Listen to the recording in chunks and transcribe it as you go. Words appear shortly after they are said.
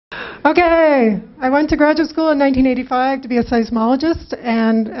Okay, I went to graduate school in 1985 to be a seismologist,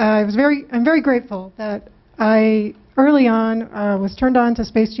 and I'm very grateful that I early on was turned on to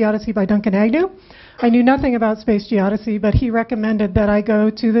space geodesy by Duncan Agnew. I knew nothing about space geodesy, but he recommended that I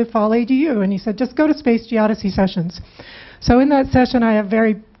go to the fall AGU, and he said, just go to space geodesy sessions. So in that session, I have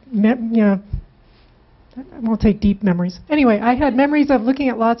I won't take deep memories. Anyway, I had memories of looking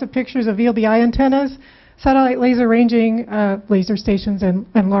at lots of pictures of VLBI antennas, satellite laser ranging laser stations,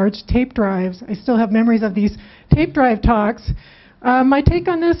 and large tape drives. I still have memories of these tape drive talks. My take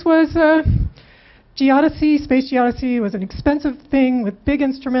on this was geodesy, space geodesy was an expensive thing with big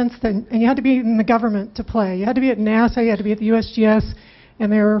instruments, and you had to be in the government to play. You had to be at NASA, you had to be at the USGS,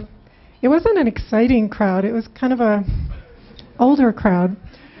 and it wasn't an exciting crowd. It was kind of a older crowd.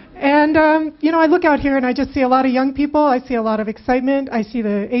 And, I look out here and I just see a lot of young people. I see a lot of excitement. I see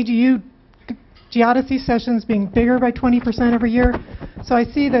the AGU geodesy sessions being bigger by 20% every year. So I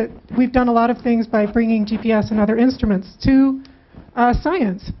see that we've done a lot of things by bringing GPS and other instruments to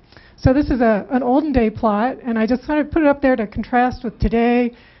science. So this is an olden day plot, and I just kind of put it up there to contrast with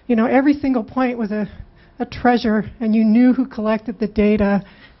today. Every single point was a treasure, and you knew who collected the data,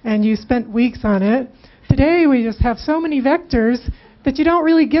 and you spent weeks on it. Today we just have so many vectors that you don't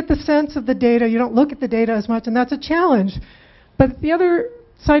really get the sense of the data. You don't look at the data as much, and that's a challenge. But the other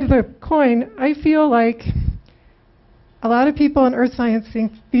side of the coin, I feel like a lot of people in earth science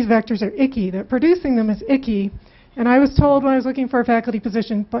think these vectors are icky, that producing them is icky. And I was told when I was looking for a faculty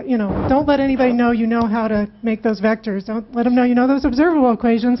position, but don't let anybody know you know how to make those vectors. Don't let them know you know those observable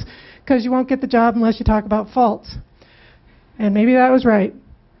equations, because you won't get the job unless you talk about faults. And maybe that was right.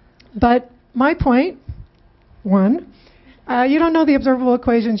 But my point, one, you don't know the observable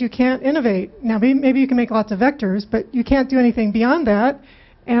equations, you can't innovate. Now, maybe you can make lots of vectors, but you can't do anything beyond that.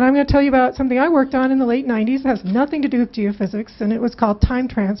 And I'm going to tell you about something I worked on in the late 90s. It has nothing to do with geophysics, and it was called time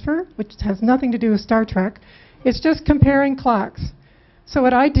transfer, which has nothing to do with Star Trek. It's just comparing clocks. So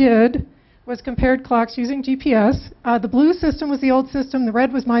what I did was compared clocks using GPS. The blue system was the old system, the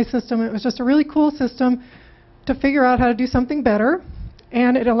red was my system. It was just a really cool system to figure out how to do something better.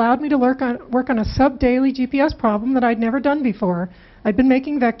 And it allowed me to work on a sub-daily GPS problem that I'd never done before. I'd been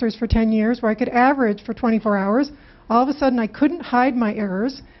making vectors for 10 years where I could average for 24 hours. All of a sudden, I couldn't hide my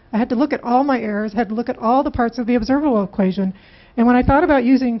errors. I had to look at all my errors, had to look at all the parts of the observable equation. And when I thought about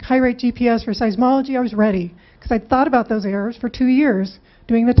using high-rate GPS for seismology, I was ready, because I'd thought about those errors for 2 years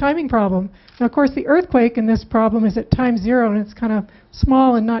doing the timing problem. Now, of course, the earthquake in this problem is at time 0, and it's kind of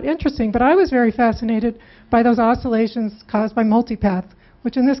small and not interesting, but I was very fascinated by those oscillations caused by multipath,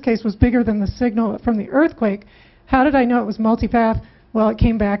 which in this case was bigger than the signal from the earthquake. How did I know it was multipath? Well, it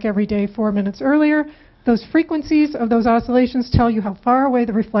came back every day 4 minutes earlier. Those frequencies of those oscillations tell you how far away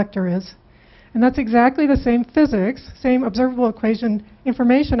the reflector is. And that's exactly the same physics, same observable equation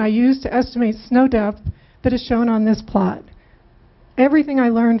information I used to estimate snow depth that is shown on this plot. Everything I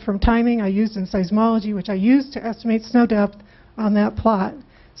learned from timing I used in seismology, which I used to estimate snow depth on that plot.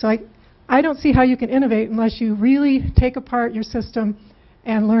 So I don't see how you can innovate unless you really take apart your system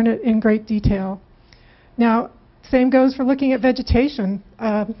and learn it in great detail. Now, same goes for looking at vegetation.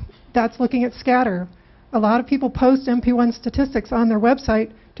 That's looking at scatter. A lot of people post MP1 statistics on their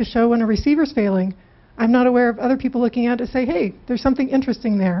website to show when a receiver's failing. I'm not aware of other people looking at it to say, hey, there's something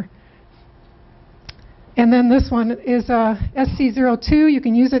interesting there. And then this one is SC02. You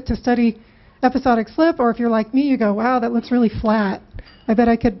can use it to study episodic slip, or if you're like me, you go, wow, that looks really flat. I bet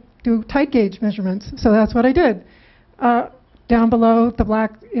I could do tide gauge measurements. So that's what I did. Down below, the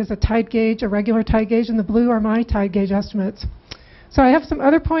black is a tide gauge, a regular tide gauge, and the blue are my tide gauge estimates. So I have some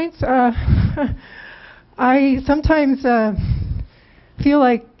other points. I sometimes feel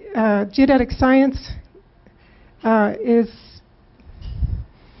like geodetic science is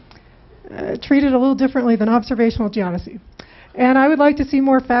treated a little differently than observational geodesy. And I would like to see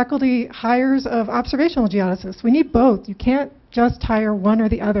more faculty hires of observational geodesists. We need both. You can't just hire one or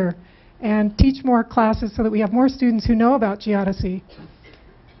the other. And teach more classes so that we have more students who know about geodesy.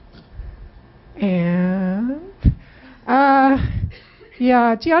 And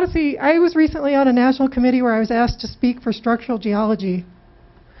yeah, geodesy, I was recently on a national committee where I was asked to speak for structural geology.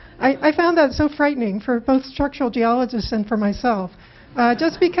 I found that so frightening for both structural geologists and for myself.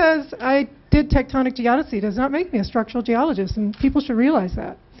 Just because I did tectonic geodesy does not make me a structural geologist, and people should realize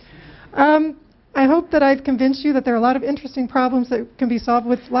that. I hope that I've convinced you that there are a lot of interesting problems that can be solved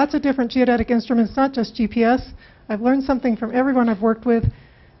with lots of different geodetic instruments, not just GPS. I've learned something from everyone I've worked with.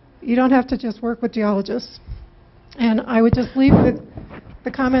 You don't have to just work with geologists. And I would just leave with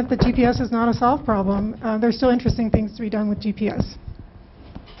the comment that GPS is not a solved problem. There's still interesting things to be done with GPS.